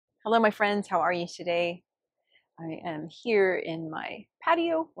Hello, my friends. How are you today? I am here in my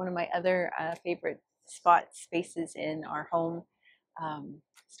patio, one of my other favorite spaces in our home.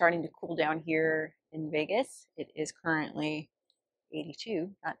 Starting to cool down here in Vegas. It is currently 82,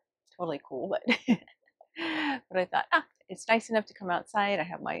 not totally cool, but but I thought, it's nice enough to come outside. I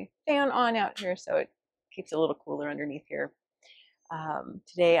have my fan on out here, so it keeps it a little cooler underneath here.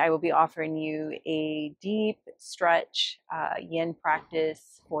 Today, I will be offering you a deep stretch yin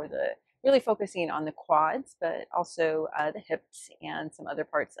practice for the really focusing on the quads, but also the hips and some other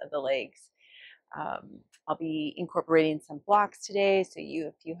parts of the legs. I'll be incorporating some blocks today, so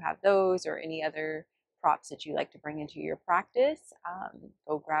if you have those or any other props that you like to bring into your practice,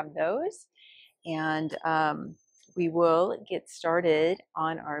 go grab those. And we will get started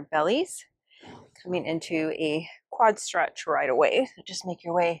on our bellies, coming into a quad stretch right away. So just make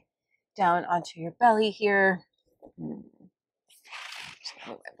your way down onto your belly here. Just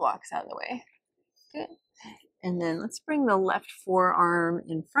move my blocks out of the way. Good. And then let's bring the left forearm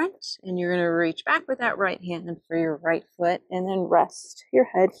in front, and you're going to reach back with that right hand for your right foot, and then rest your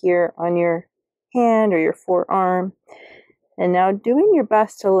head here on your hand or your forearm. And now doing your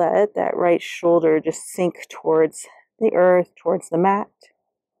best to let that right shoulder just sink towards the earth, towards the mat.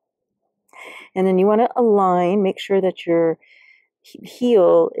 And then you want to align, make sure that your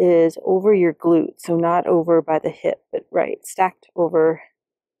heel is over your glute, so not over by the hip, but right, stacked over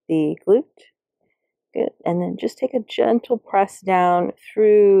the glute. Good. And then just take a gentle press down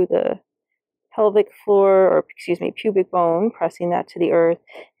through the pelvic floor, or pubic bone, pressing that to the earth,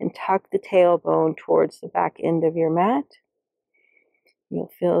 and tuck the tailbone towards the back end of your mat.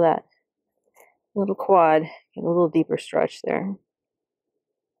 You'll feel that little quad get a little deeper stretch there.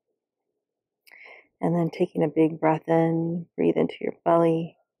 And then taking a big breath in, breathe into your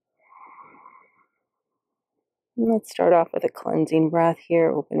belly. And let's start off with a cleansing breath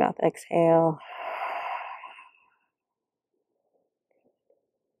here. Open mouth, exhale.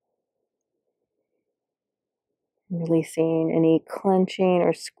 Releasing any clenching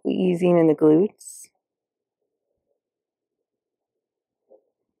or squeezing in the glutes.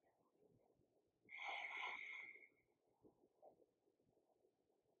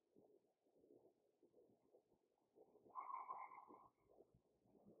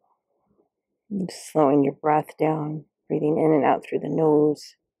 And just slowing your breath down, breathing in and out through the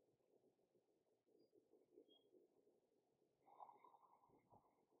nose.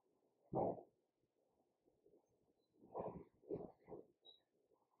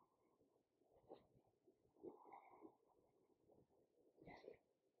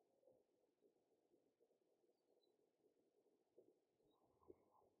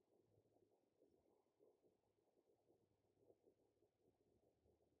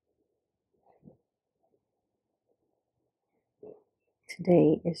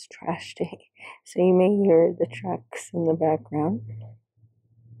 Today is trash day, so you may hear the trucks in the background.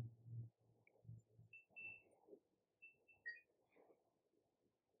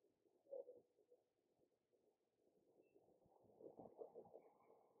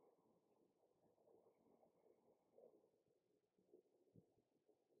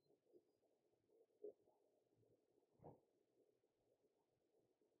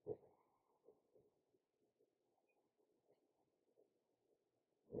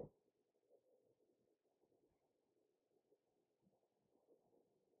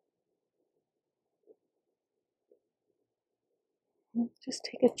 Just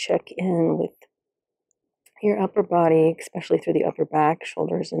take a check in with your upper body, especially through the upper back,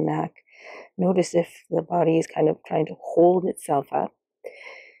 shoulders, and neck. Notice if the body is kind of trying to hold itself up.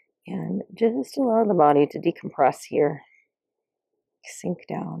 And just allow the body to decompress here, sink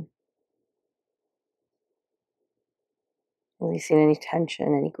down. Releasing any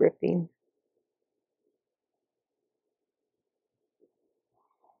tension, any gripping.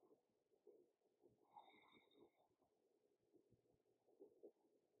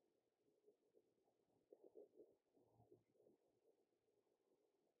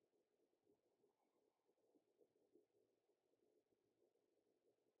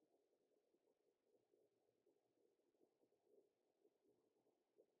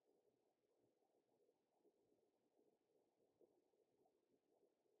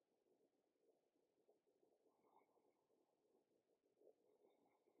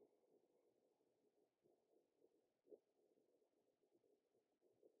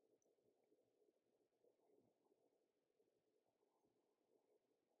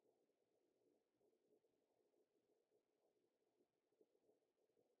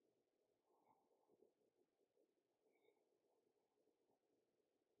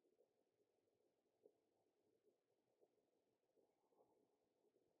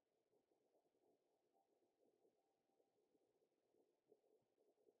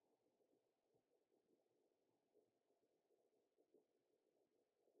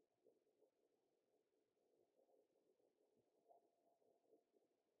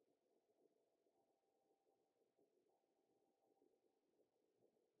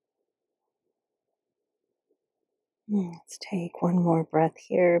 Let's take one more breath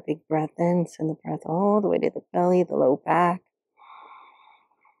here. Big breath in. Send the breath all the way to the belly, the low back.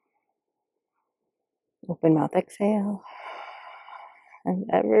 Open mouth, exhale. And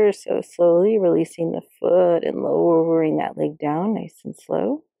ever so slowly releasing the foot and lowering that leg down nice and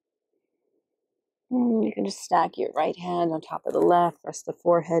slow. And you can just stack your right hand on top of the left, rest the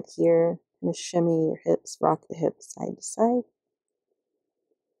forehead here, and shimmy your hips, rock the hips side to side.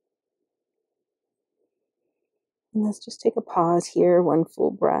 And let's just take a pause here, one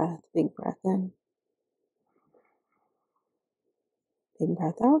full breath, big breath in. Big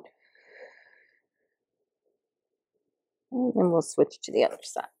breath out. And then we'll switch to the other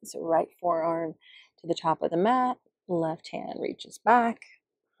side. So right forearm to the top of the mat, left hand reaches back,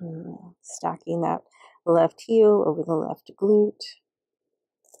 stacking that left heel over the left glute.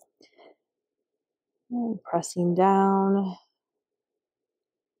 And pressing down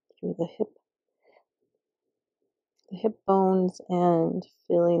through the hip bones and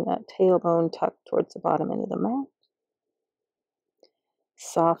feeling that tailbone tucked towards the bottom end of the mat.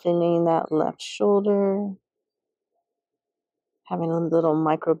 Softening that left shoulder. Having a little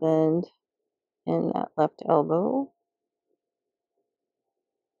micro bend in that left elbow.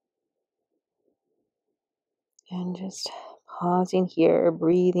 And just pausing here,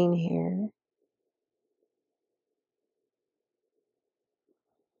 breathing here.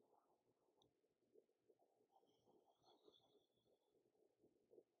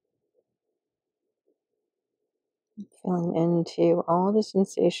 Feeling into all the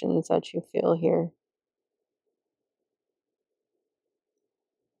sensations that you feel here.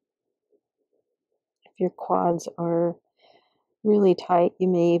 If your quads are really tight, you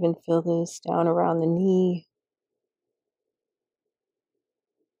may even feel this down around the knee.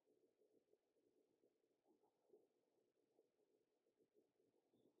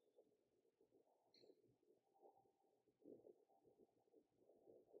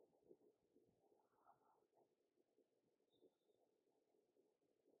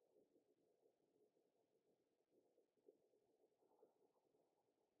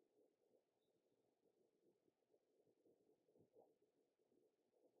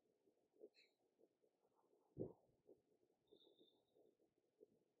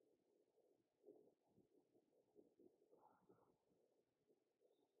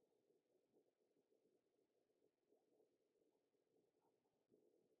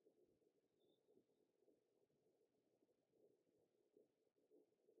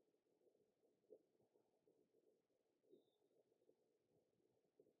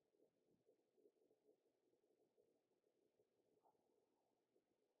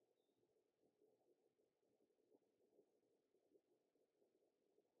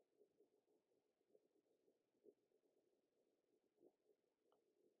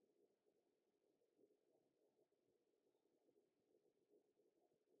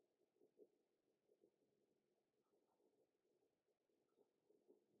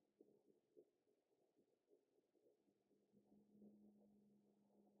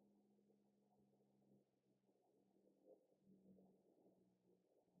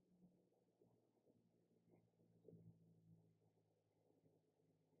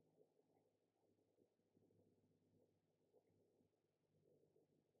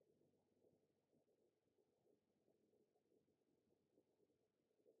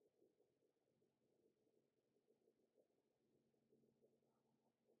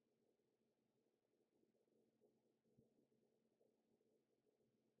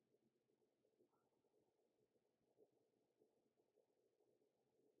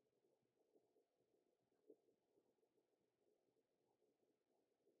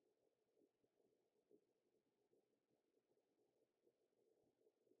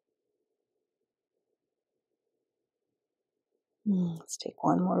 Let's take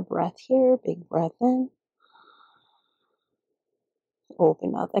one more breath here. Big breath in.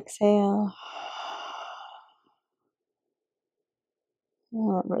 Open mouth, exhale.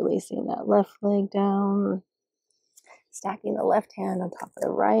 And releasing that left leg down. Stacking the left hand on top of the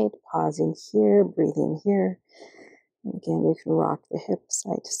right. Pausing here, breathing here. And again, you can rock the hips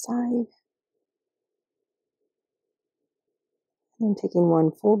side to side. And taking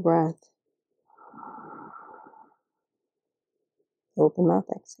one full breath. Open mouth,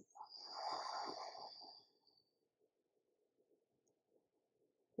 exhale.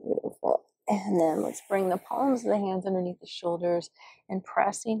 Beautiful. And then let's bring the palms of the hands underneath the shoulders and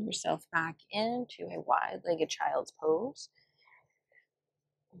pressing yourself back into a wide-legged child's pose.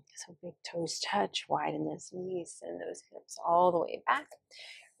 So big toes touch, widen those knees, send those hips all the way back.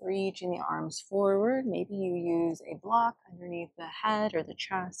 Reaching the arms forward. Maybe you use a block underneath the head or the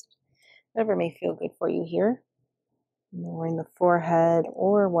chest. Whatever may feel good for you here. Lowering the forehead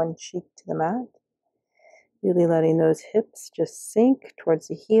or one cheek to the mat. Really letting those hips just sink towards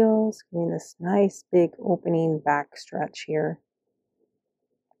the heels, giving this nice big opening back stretch here.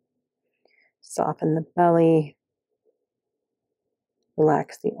 Soften the belly.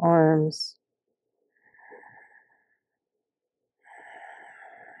 Relax the arms.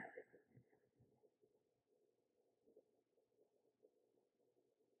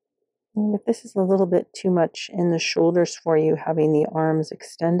 And if this is a little bit too much in the shoulders for you, having the arms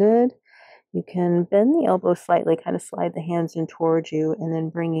extended, you can bend the elbow slightly, kind of slide the hands in towards you, and then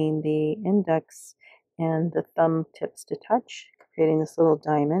bringing the index and the thumb tips to touch, creating this little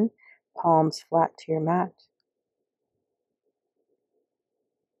diamond, palms flat to your mat.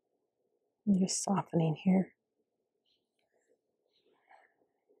 And just softening here.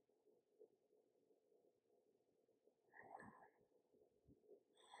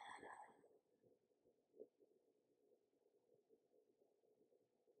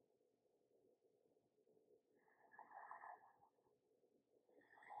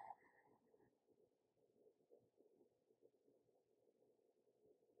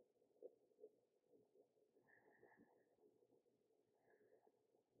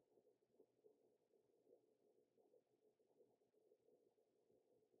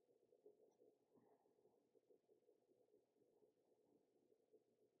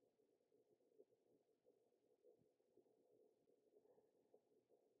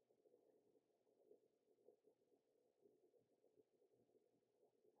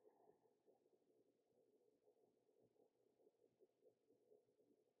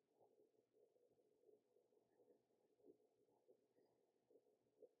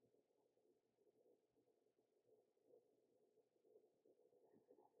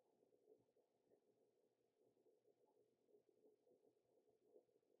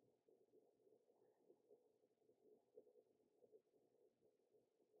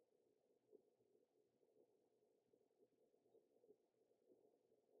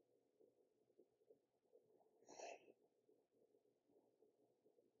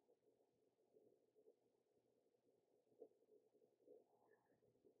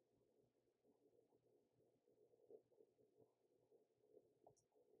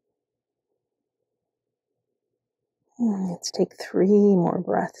 Let's take 3 more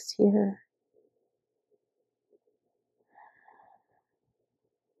breaths here.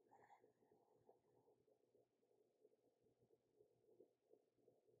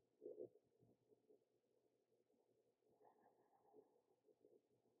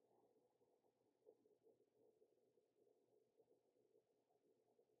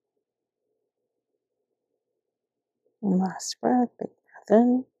 And last breath, big breath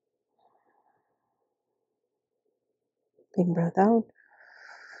in, big breath out.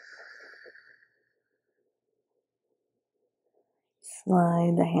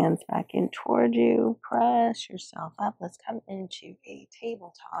 Slide the hands back in toward you. Press yourself up. Let's come into a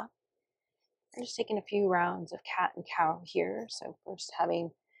tabletop. I'm just taking a few rounds of cat and cow here. So first having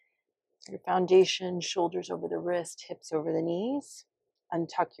your foundation, shoulders over the wrist, hips over the knees.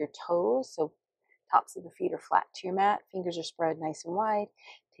 Untuck your toes. So tops of the feet are flat to your mat. Fingers are spread nice and wide.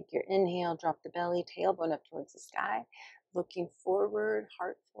 Take your inhale, drop the belly, tailbone up towards the sky. Looking forward,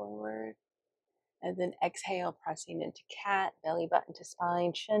 heart forward. And then exhale, pressing into cat, belly button to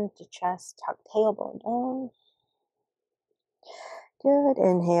spine, chin to chest, tuck tailbone down. Good.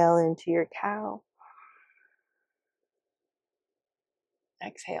 Inhale into your cow.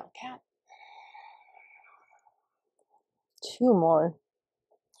 Exhale, cat. 2 more.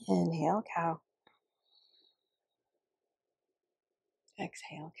 Inhale, cow.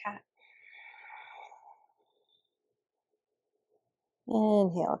 Exhale, cat.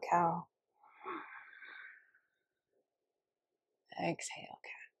 Inhale, cow. Exhale,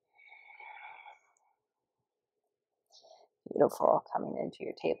 cat. Beautiful. Coming into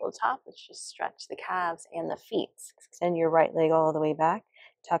your tabletop, let's just stretch the calves and the feet. Extend your right leg all the way back.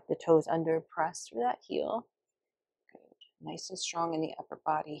 Tuck the toes under, press through that heel. Good. Nice and strong in the upper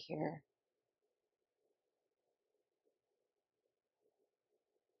body here.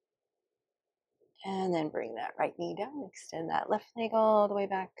 And then bring that right knee down. Extend that left leg all the way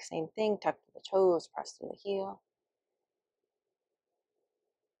back. Same thing. Tuck the toes, press through the heel.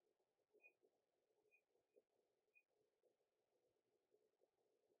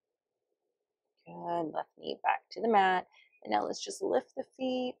 Good. Left knee back to the mat. And now let's just lift the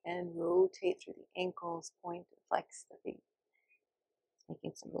feet and rotate through the ankles. Point and flex the feet.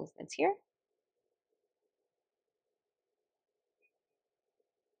 Making some movements here. And then bring that right knee down. Extend that left leg all the way back. Same thing. Tuck the toes, press through the heel. Good. Left knee back to the mat. And now let's just lift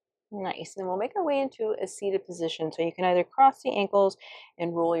the feet and rotate through the ankles. Point and flex the feet. Making some movements here. 2 more. Nice. Then we'll make our way into a seated position. So you can either cross the ankles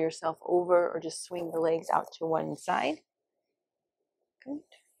and roll yourself over or just swing the legs out to one side. Good.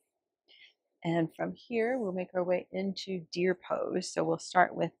 And from here, we'll make our way into deer pose. So we'll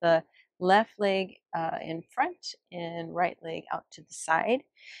start with the left leg in front and right leg out to the side.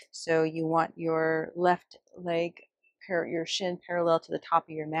 So you want your left leg, your shin parallel to the top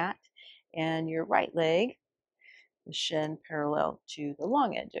of your mat, and your right leg, the shin parallel to the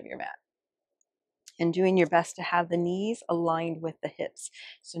long edge of your mat. And doing your best to have the knees aligned with the hips.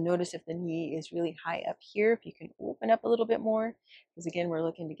 So notice if the knee is really high up here, if you can open up a little bit more, because again, we're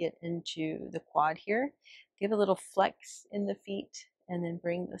looking to get into the quad here. Give a little flex in the feet and then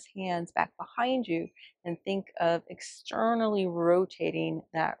bring those hands back behind you and think of externally rotating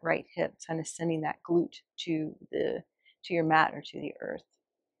that right hip, kind of sending that glute to your mat or to the earth.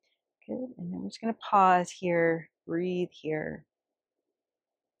 Good. And then we're just going to pause here, breathe here.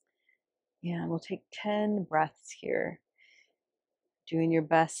 And we'll take 10 breaths here. Doing your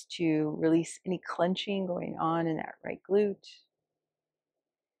best to release any clenching going on in that right glute.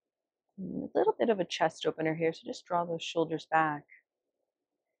 And a little bit of a chest opener here, so just draw those shoulders back.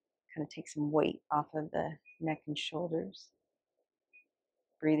 Kind of take some weight off of the neck and shoulders.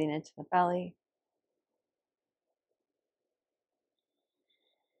 Breathing into the belly.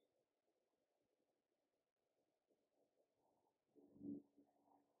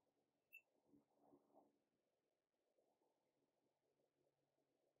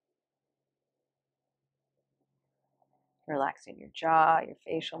 Relaxing your jaw, your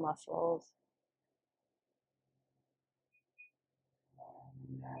facial muscles.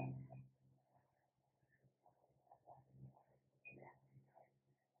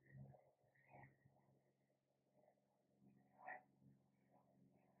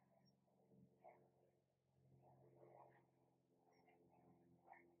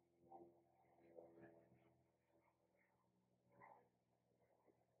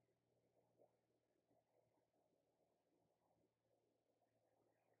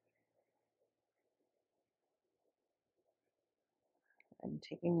 And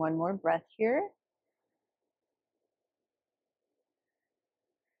taking one more breath here.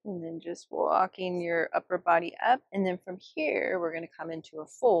 And then just walking your upper body up. And then from here, we're going to come into a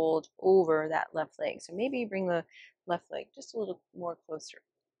fold over that left leg. So maybe you bring the left leg just a little more closer,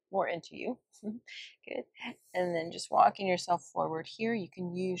 more into you. Good. And then just walking yourself forward here. You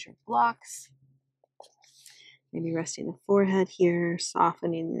can use your blocks. Maybe resting the forehead here,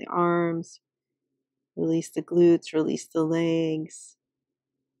 softening the arms. Release the glutes, release the legs.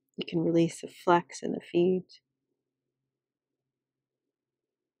 You can release the flex in the feet.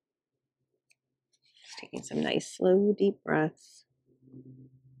 Just taking some nice, slow, deep breaths.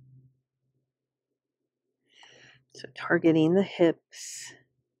 So targeting the hips,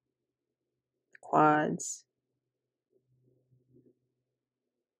 the quads,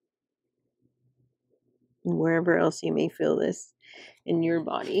 and wherever else you may feel this in your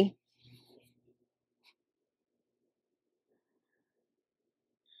body.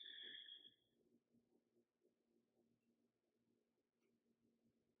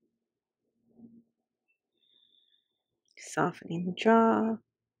 Softening the jaw.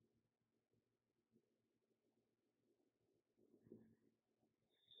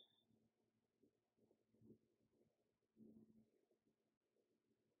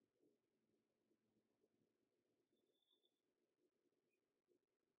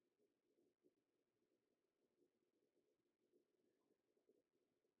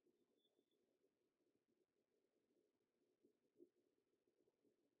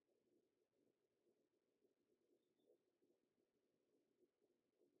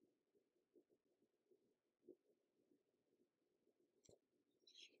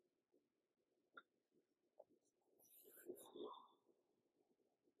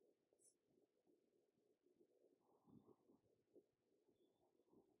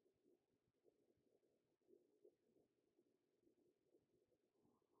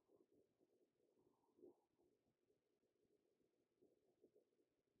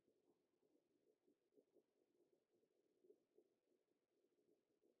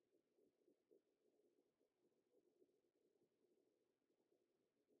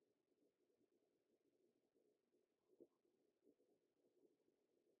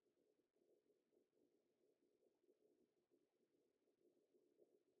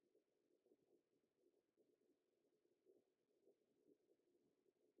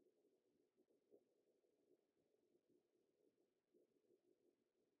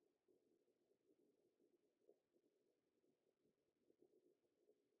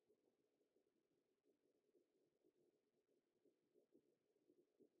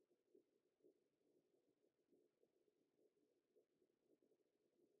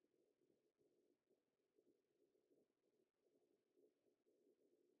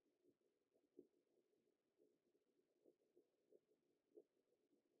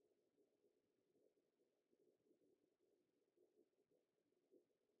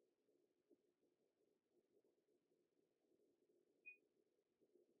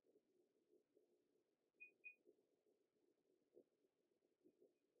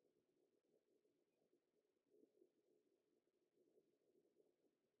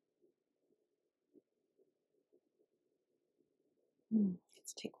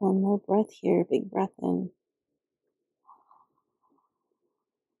 Let's take one more breath here. Big breath in.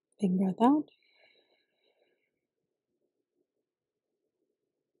 Big breath out.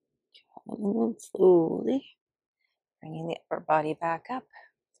 And then slowly bringing the upper body back up.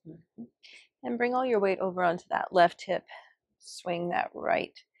 And bring all your weight over onto that left hip. Swing that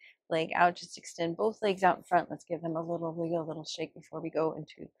right leg out. Just extend both legs out in front. Let's give them a little wiggle, a little shake before we go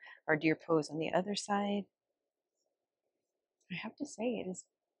into our deer pose on the other side. I have to say, it is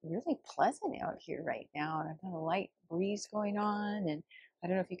really pleasant out here right now. And I've got a light breeze going on. And I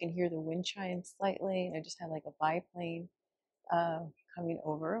don't know if you can hear the wind chime slightly. And I just had like a biplane coming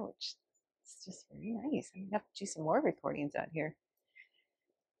over, which is just very nice. I'm going to have to do some more recordings out here.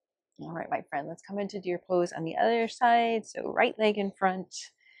 All right, my friend, let's come into deer pose on the other side. So right leg in front,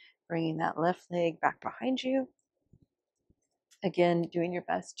 bringing that left leg back behind you. Again, doing your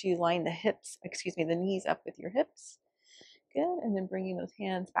best to line the knees up with your hips. Good, and then bringing those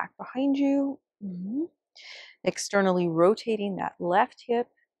hands back behind you. Externally rotating that left hip.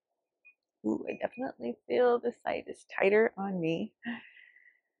 Ooh, I definitely feel this side is tighter on me.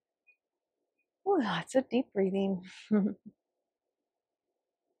 Ooh, lots of deep breathing.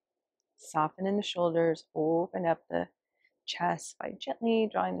 Soften in the shoulders, open up the chest by gently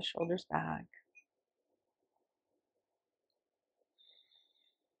drawing the shoulders back.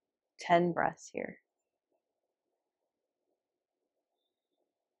 10 breaths here.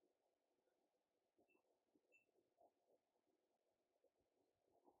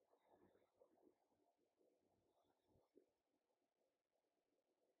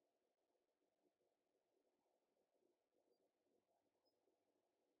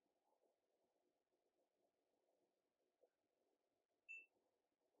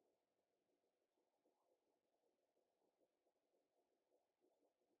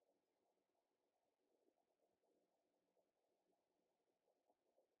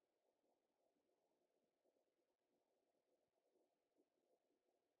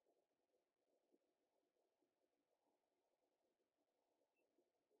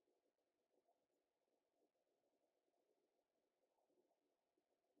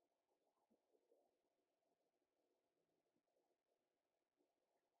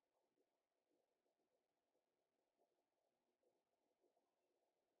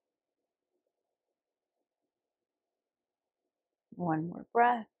 One more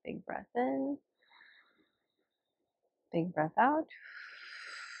breath. Big breath in. Big breath out.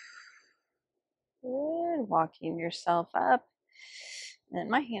 Good. Walking yourself up.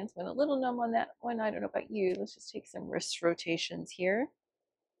 And my hands went a little numb on that one. I don't know about you. Let's just take some wrist rotations here.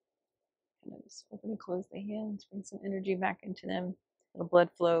 Kind of just open and close the hands. Bring some energy back into them. A little blood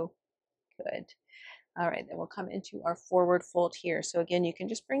flow. Good. All right, then we'll come into our forward fold here. So again, you can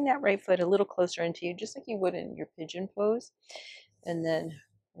just bring that right foot a little closer into you, just like you would in your pigeon pose. And then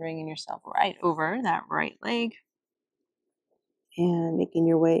bringing yourself right over that right leg. And making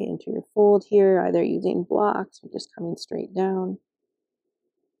your way into your fold here, either using blocks or just coming straight down.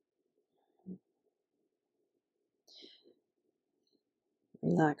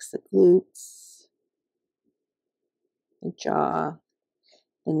 Relax the glutes, the jaw,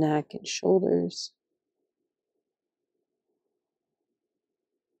 the neck and shoulders.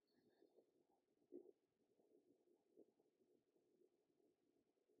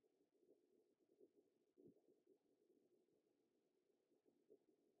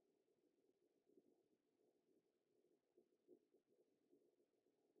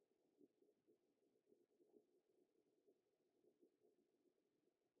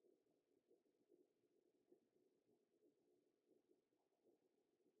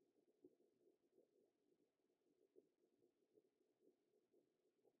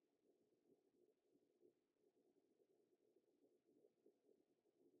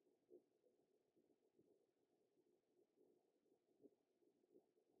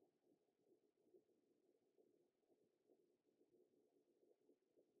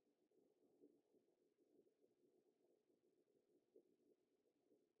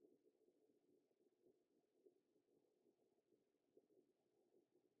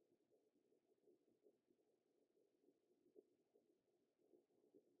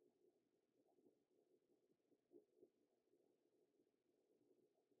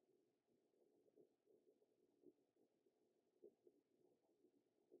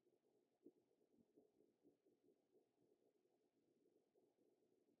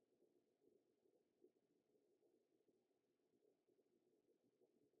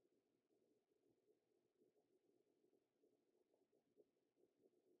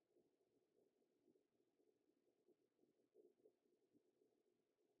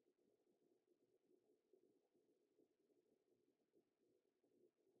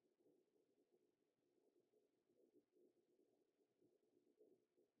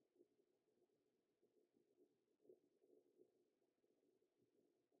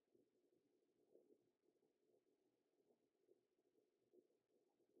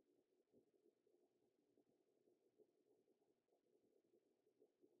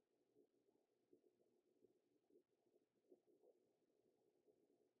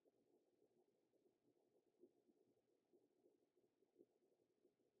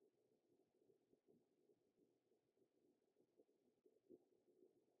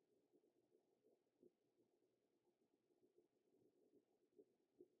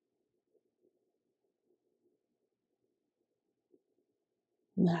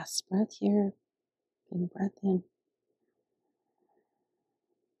 Last breath here. Big breath in.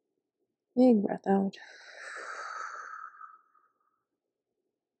 Big breath out.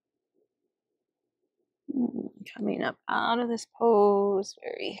 Coming up out of this pose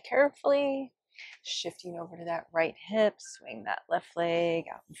very carefully. Shifting over to that right hip. Swing that left leg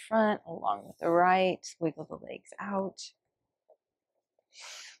out in front along with the right. Wiggle the legs out.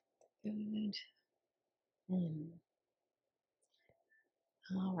 Good.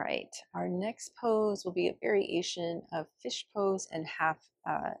 All right. Our next pose will be a variation of fish pose and half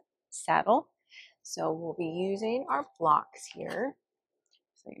saddle. So we'll be using our blocks here.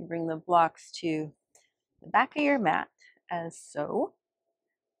 So you can bring the blocks to the back of your mat as so.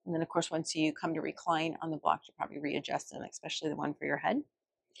 And then of course, once you come to recline on the block, you'll probably readjust them, especially the one for your head.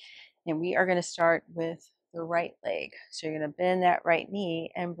 And we are going to start with the right leg. So you're going to bend that right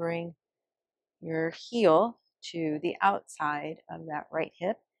knee and bring your heel to the outside of that right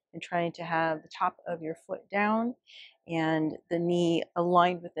hip and trying to have the top of your foot down and the knee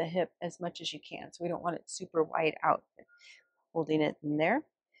aligned with the hip as much as you can. So we don't want it super wide out, holding it in there.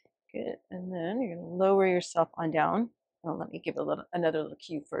 Good. And then you're going to lower yourself on down. Oh, let me give another little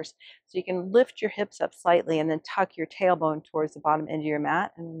cue first. So you can lift your hips up slightly and then tuck your tailbone towards the bottom end of your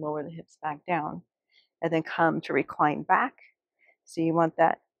mat and lower the hips back down. And then come to recline back. So you want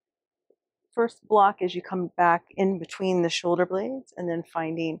that first block as you come back in between the shoulder blades and then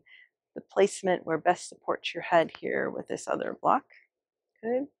finding the placement where best supports your head here with this other block.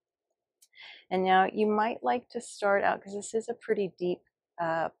 Good. And now you might like to start out, because this is a pretty deep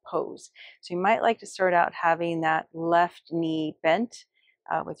pose. So you might like to start out having that left knee bent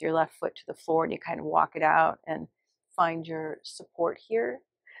with your left foot to the floor, and you kind of walk it out and find your support here.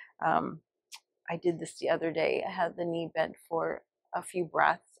 I did this the other day. I had the knee bent for a few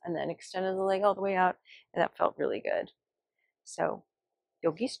breaths and then extended the leg all the way out, and that felt really good. So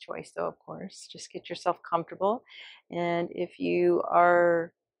yogi's choice though, of course, just get yourself comfortable. And if you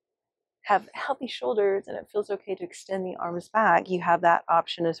have healthy shoulders and it feels okay to extend the arms back, you have that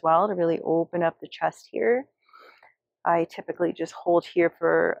option as well to really open up the chest here. I typically just hold here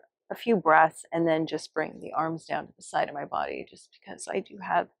for a few breaths and then just bring the arms down to the side of my body, just because I do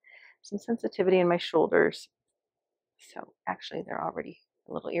have some sensitivity in my shoulders. So actually they're already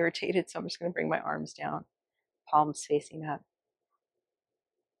a little irritated, so I'm just going to bring my arms down, palms facing up.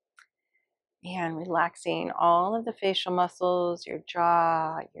 And relaxing all of the facial muscles, your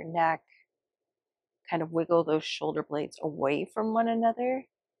jaw, your neck. Kind of wiggle those shoulder blades away from one another.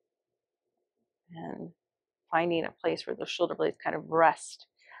 And finding a place where those shoulder blades kind of rest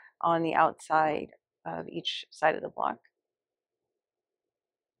on the outside of each side of the block.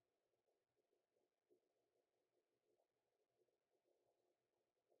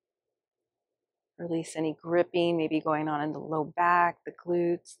 Release any gripping, maybe going on in the low back, the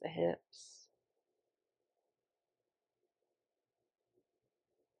glutes, the hips.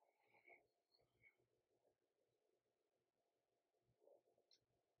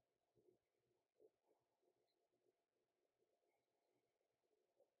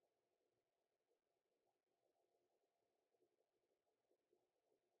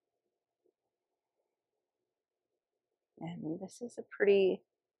 And this is a pretty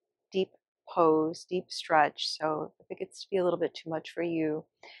deep pose, deep stretch. So if it gets to be a little bit too much for you,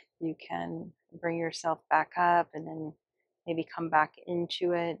 you can bring yourself back up and then maybe come back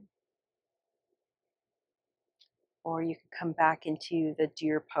into it. Or you can come back into the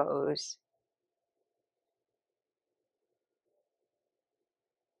deer pose.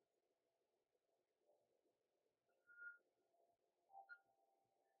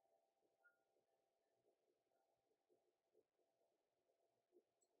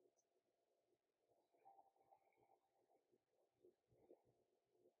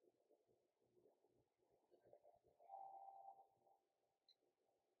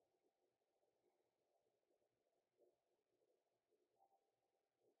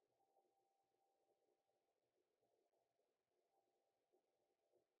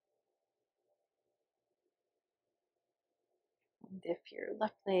 And if your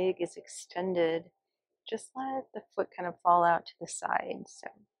left leg is extended, just let the foot kind of fall out to the side. So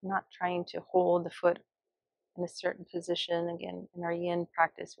not trying to hold the foot in a certain position. Again, in our yin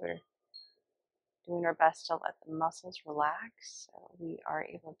practice, we're doing our best to let the muscles relax so we are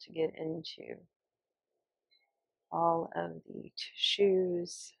able to get into all of the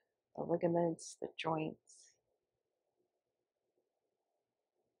tissues, the ligaments, the joints.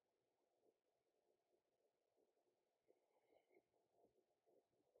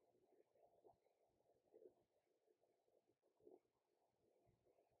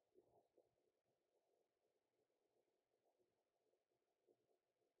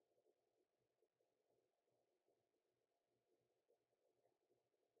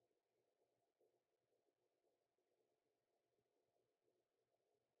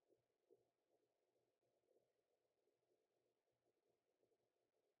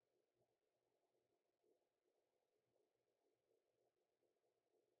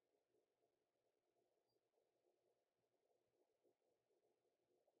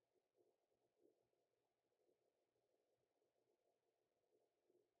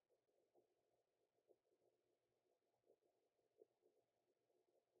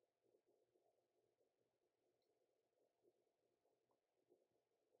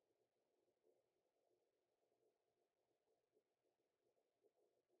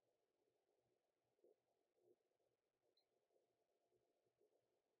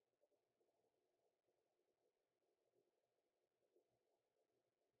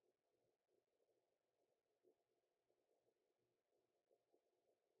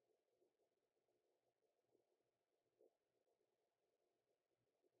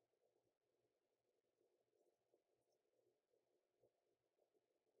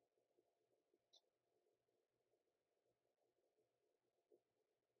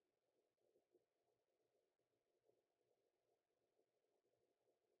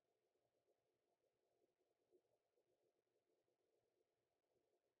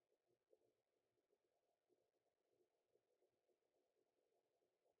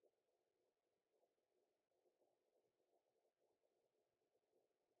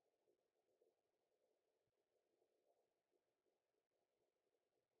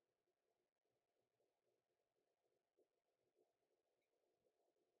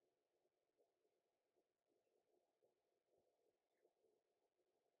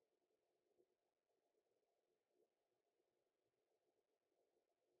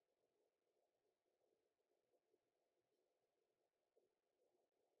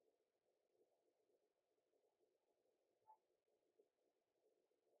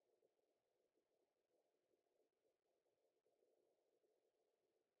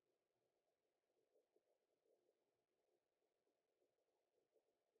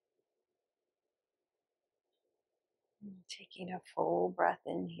 Taking a full breath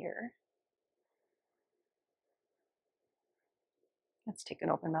in here. Let's take an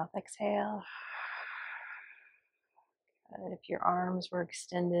open mouth exhale. If your arms were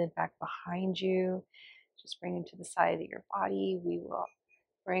extended back behind you, just bring them to the side of your body. We will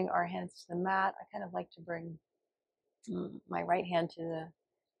bring our hands to the mat. I kind of like to bring my right hand to the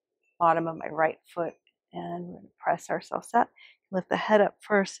bottom of my right foot, and we're going to press ourselves up. Lift the head up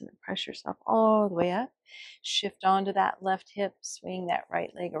first and then press yourself all the way up. Shift onto that left hip, swing that right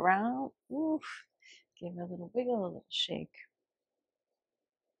leg around. Oof. Give it a little wiggle, a little shake.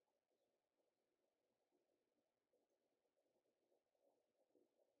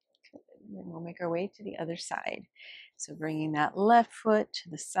 And then we'll make our way to the other side. So bringing that left foot to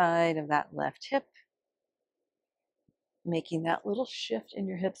the side of that left hip, making that little shift in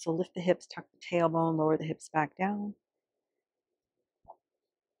your hips. So lift the hips, tuck the tailbone, lower the hips back down.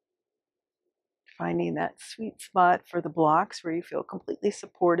 Finding that sweet spot for the blocks where you feel completely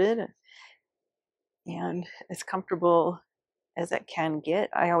supported and as comfortable as it can get.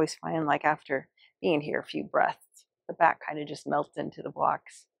 I always find, like, after being here a few breaths, the back kind of just melts into the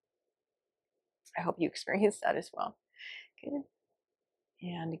blocks. I hope you experience that as well. Good.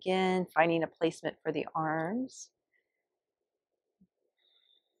 And again, finding a placement for the arms.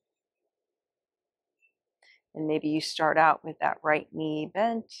 And maybe you start out with that right knee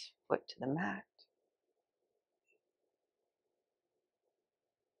bent, foot to the mat.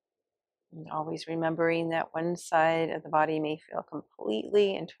 And always remembering that one side of the body may feel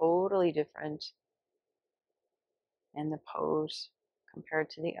completely and totally different in the pose compared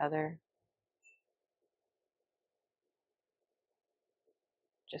to the other.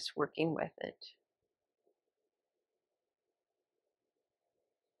 Just working with it.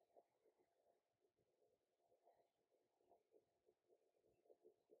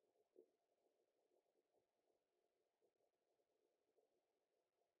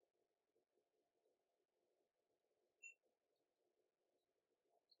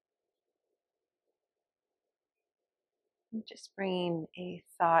 And just bringing a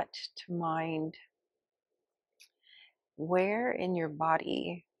thought to mind. Where in your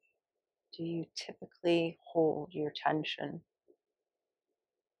body do you typically hold your tension?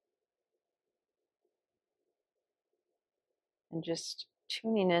 And just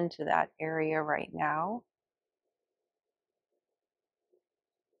tuning into that area right now.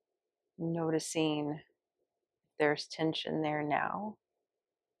 Noticing if there's tension there now.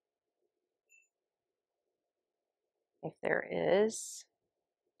 If there is,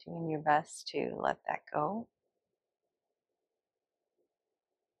 doing your best to let that go.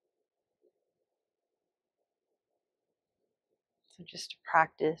 So just a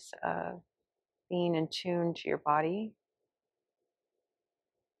practice of being in tune to your body.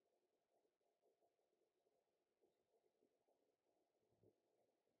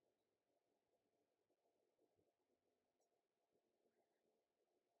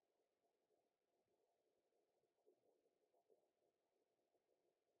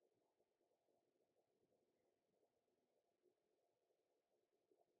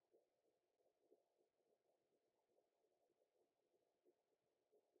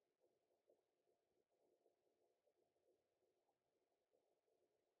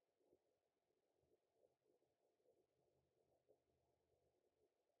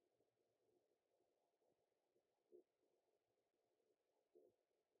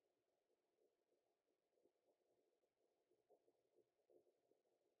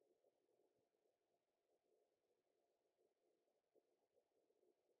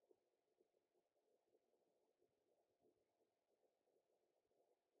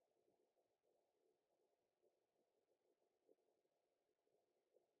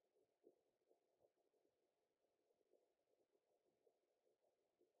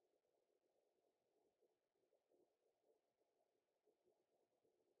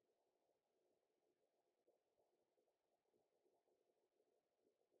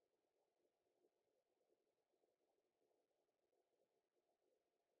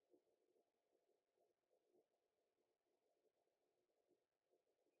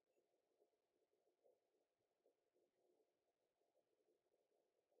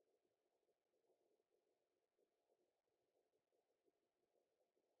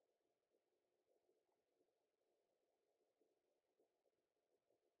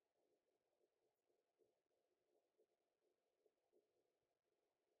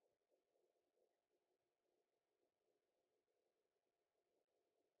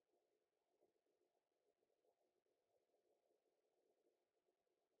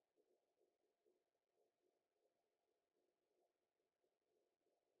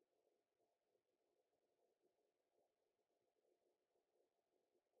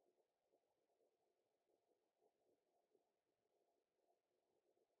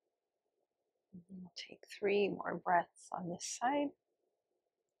 We'll take 3 more breaths on this side.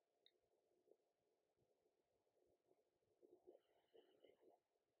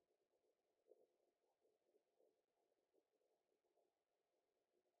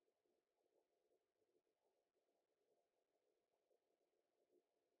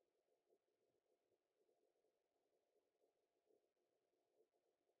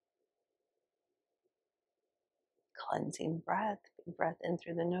 Cleansing breath. Big breath in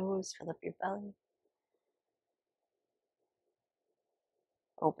through the nose, fill up your belly.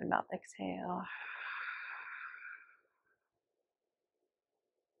 Open mouth, exhale.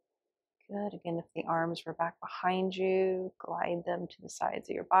 Good. Again, if the arms were back behind you, glide them to the sides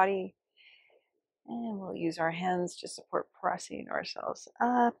of your body. And we'll use our hands to support pressing ourselves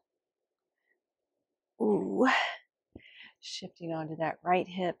up. Ooh. Shifting onto that right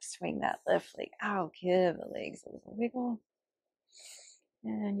hip, swing that left leg out, give the legs a little wiggle.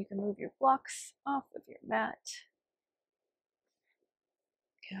 And you can move your blocks off of your mat.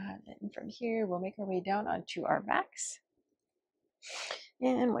 Good. And from here, we'll make our way down onto our backs.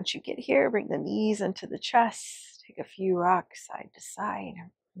 And once you get here, bring the knees into the chest. Take a few rocks side to side.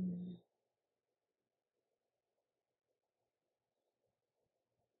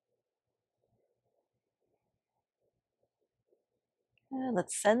 And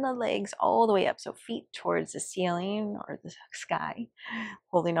let's send the legs all the way up. So feet towards the ceiling or the sky.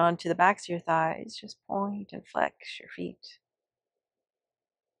 Holding on to the backs of your thighs. Just point and flex your feet.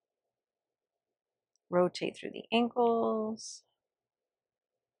 Rotate through the ankles.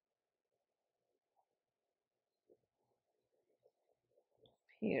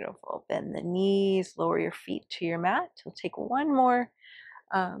 Beautiful. Bend the knees, lower your feet to your mat. You'll take one more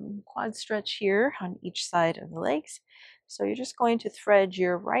quad stretch here on each side of the legs. So you're just going to thread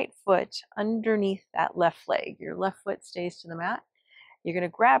your right foot underneath that left leg. Your left foot stays to the mat. You're going to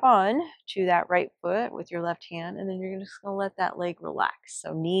grab on to that right foot with your left hand, and then you're just going to let that leg relax.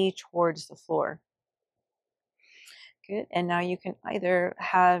 So knee towards the floor. Good. And now you can either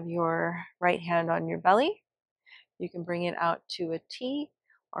have your right hand on your belly. You can bring it out to a T,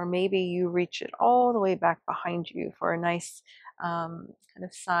 or maybe you reach it all the way back behind you for a nice kind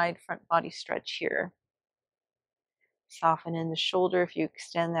of side front body stretch here. Soften in the shoulder if you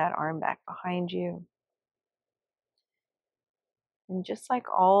extend that arm back behind you. And just like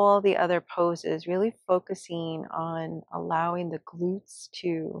all the other poses, really focusing on allowing the glutes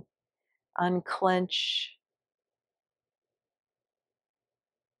to unclench.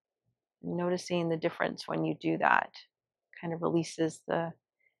 Noticing the difference when you do that. Kind of releases the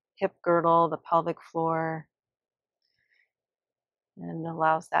hip girdle, the pelvic floor, and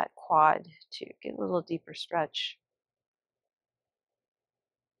allows that quad to get a little deeper stretch.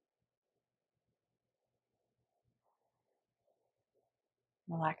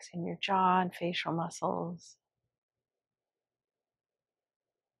 Relaxing your jaw and facial muscles.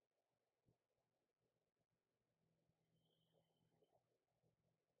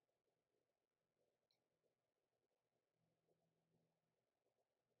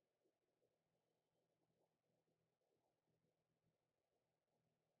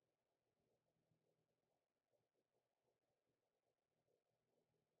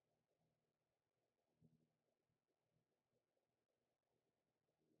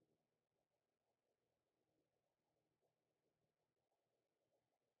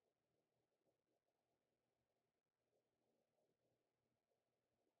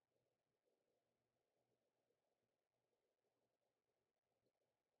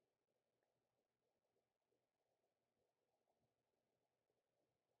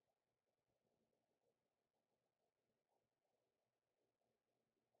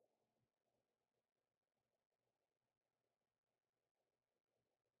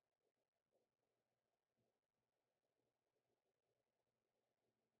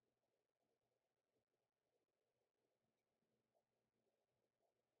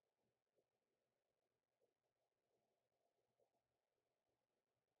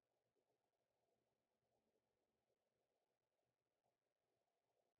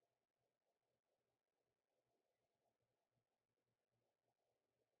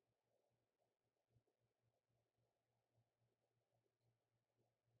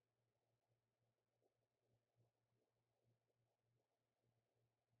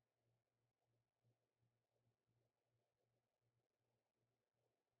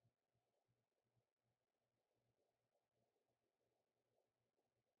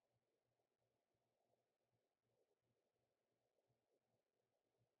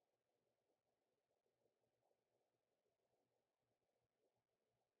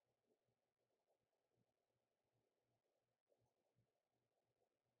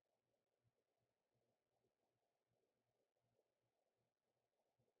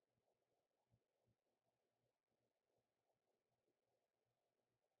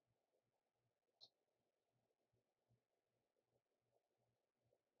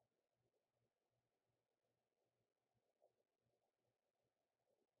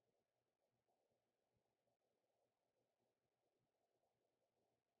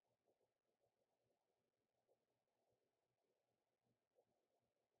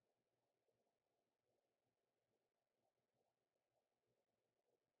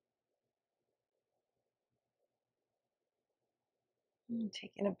 And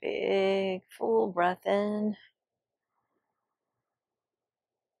taking a big full breath in.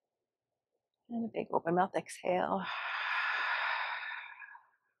 And a big open mouth exhale.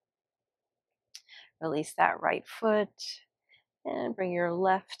 Release that right foot and bring your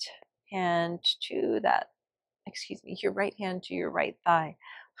left hand to that, your right hand to your right thigh.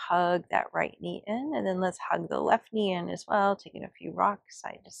 Hug that right knee in, and then let's hug the left knee in as well, taking a few rocks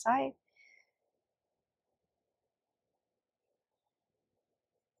side to side.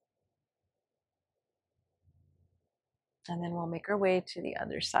 And then we'll make our way to the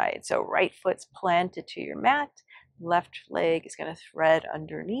other side. So right foot's planted to your mat, left leg is going to thread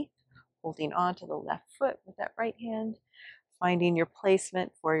underneath, holding on to the left foot with that right hand, finding your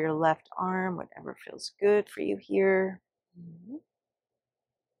placement for your left arm, whatever feels good for you here.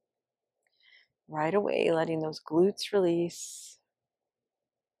 Right away, letting those glutes release.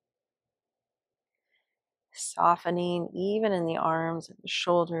 Softening even in the arms and the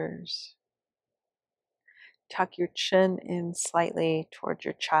shoulders. Tuck your chin in slightly towards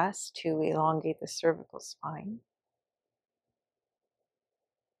your chest to elongate the cervical spine.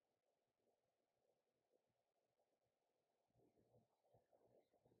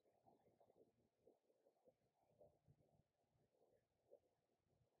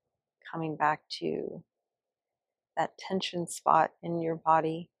 Coming back to that tension spot in your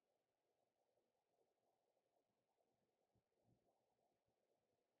body.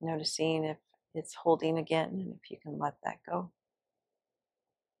 Noticing if it's holding again and if you can let that go.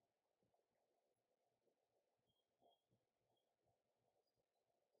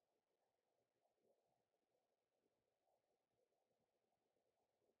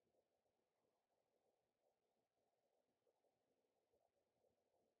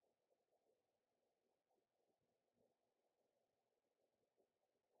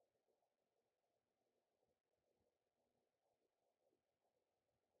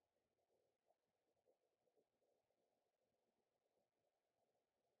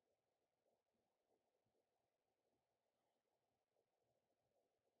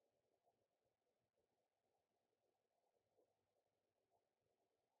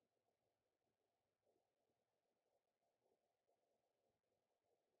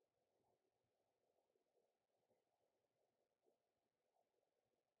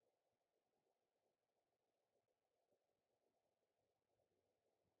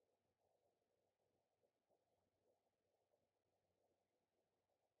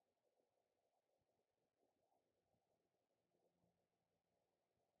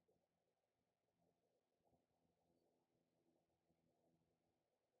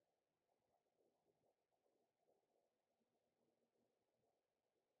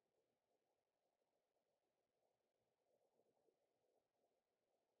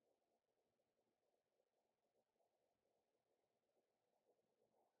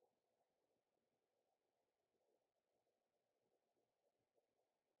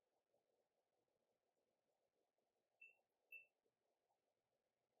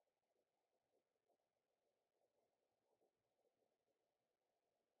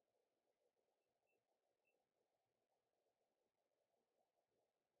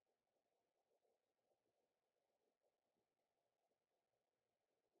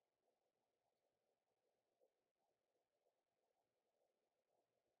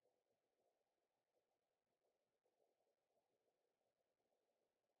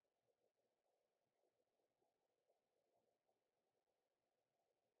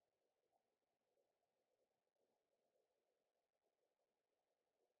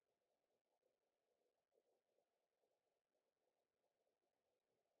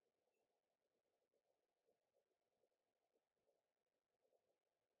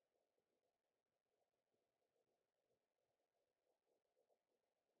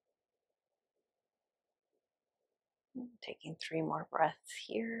 Taking 3 more breaths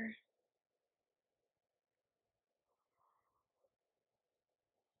here.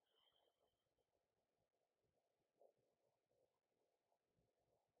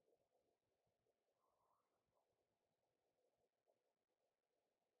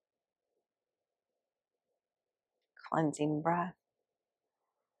 Cleansing breath.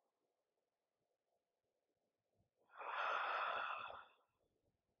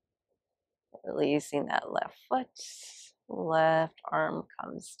 Releasing that left foot. Left arm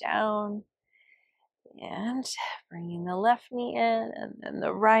comes down. And bringing the left knee in and then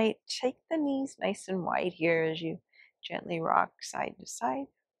the right. Take the knees nice and wide here as you gently rock side to side.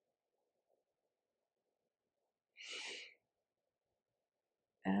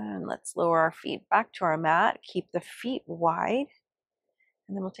 And let's lower our feet back to our mat. Keep the feet wide.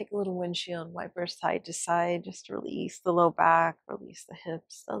 And then we'll take a little windshield wiper side to side, just to release the low back, release the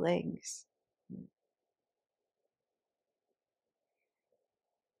hips, the legs.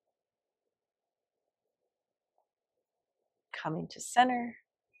 Coming to center.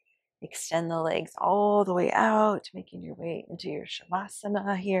 Extend the legs all the way out, making your way into your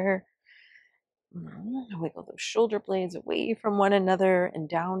Shavasana here. Wiggle those shoulder blades away from one another and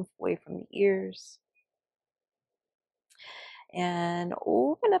down away from the ears. And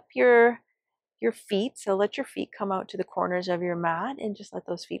open up your feet. So let your feet come out to the corners of your mat and just let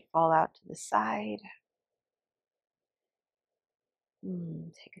those feet fall out to the side.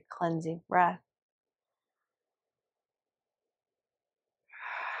 Take a cleansing breath.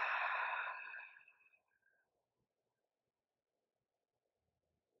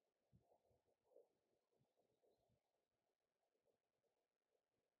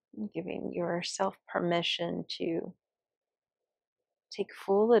 Giving yourself permission to take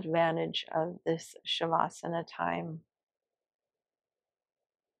full advantage of this Shavasana time.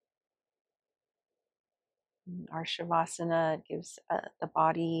 Our Shavasana gives the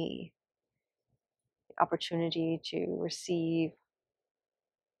body the opportunity to receive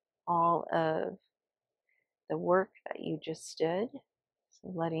all of the work that you just did.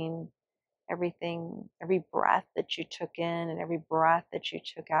 So letting everything, every breath that you took in and every breath that you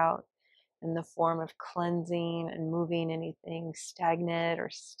took out in the form of cleansing and moving anything stagnant or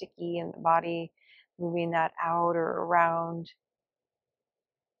sticky in the body, moving that out or around.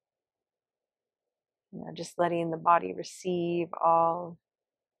 Just letting the body receive all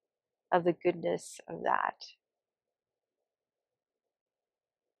of the goodness of that.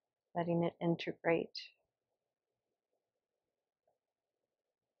 Letting it integrate.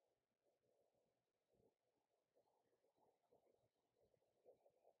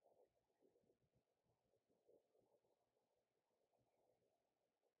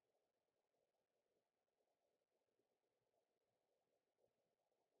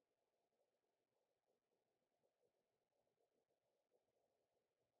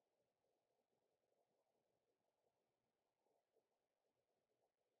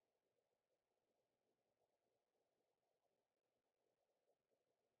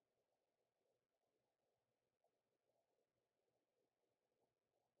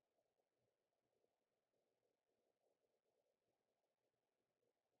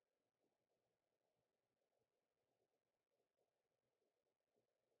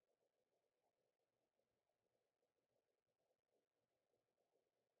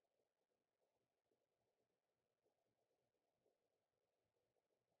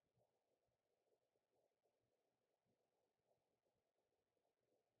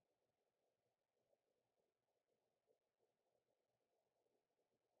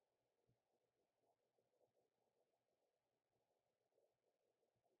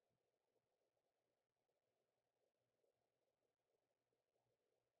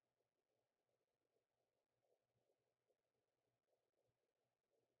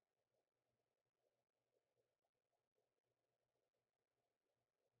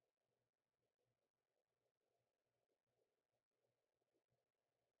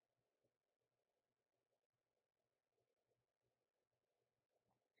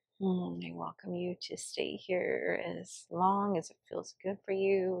 I welcome you to stay here as long as it feels good for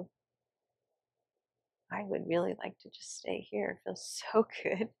you. I would really like to just stay here. It feels so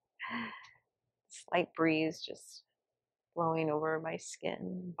good. Slight breeze just blowing over my skin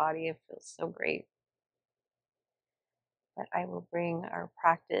and body. It feels so great. But I will bring our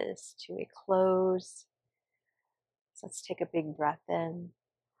practice to a close. So let's take a big breath in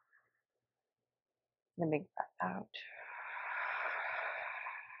and a big breath out.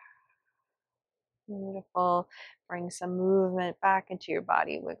 Beautiful. Bring some movement back into your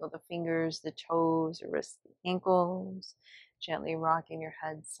body. Wiggle the fingers, the toes, the wrists, the ankles. Gently rocking your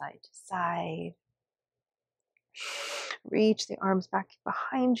head side to side. Reach the arms back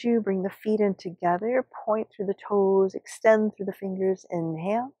behind you. Bring the feet in together. Point through the toes. Extend through the fingers.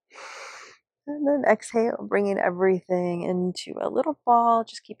 Inhale. And then exhale, bringing everything into a little ball.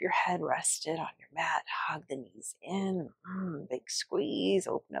 Just keep your head rested on your mat. Hug the knees in. Big squeeze.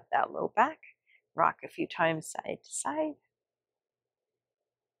 Open up that low back. Rock a few times side to side.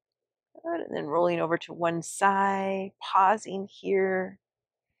 Good. And then rolling over to one side. Pausing here.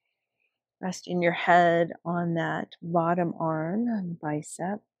 Resting your head on that bottom arm, on the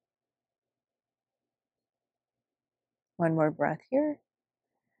bicep. One more breath here.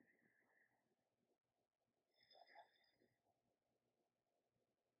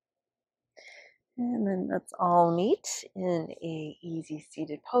 And then let's all meet in a easy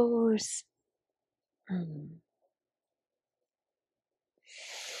seated pose.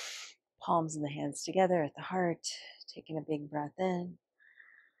 Palms of the hands together at the heart, taking a big breath in,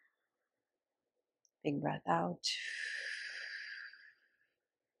 big breath out.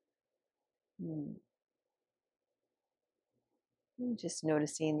 And just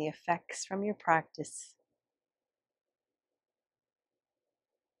noticing the effects from your practice.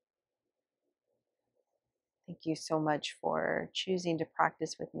 Thank you so much for choosing to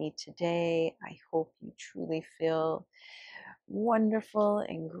practice with me today. I hope you truly feel wonderful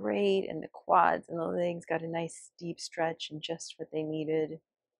and great, and the quads and the legs got a nice deep stretch and just what they needed.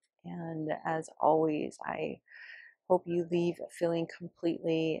 And as always, I hope you leave feeling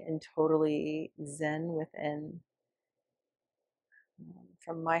completely and totally zen within.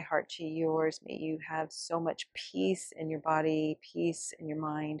 From my heart to yours, may you have so much peace in your body, peace in your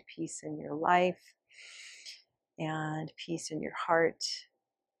mind, peace in your life, and peace in your heart.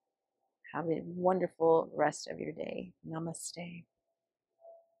 Have a wonderful rest of your day. Namaste.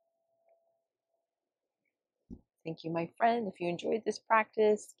 Thank you, my friend. If you enjoyed this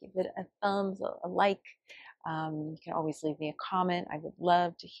practice, give it a thumbs, a like. You can always leave me a comment. I would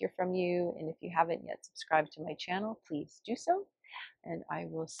love to hear from you. And if you haven't yet subscribed to my channel, please do so. And I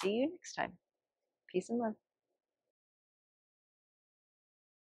will see you next time. Peace and love.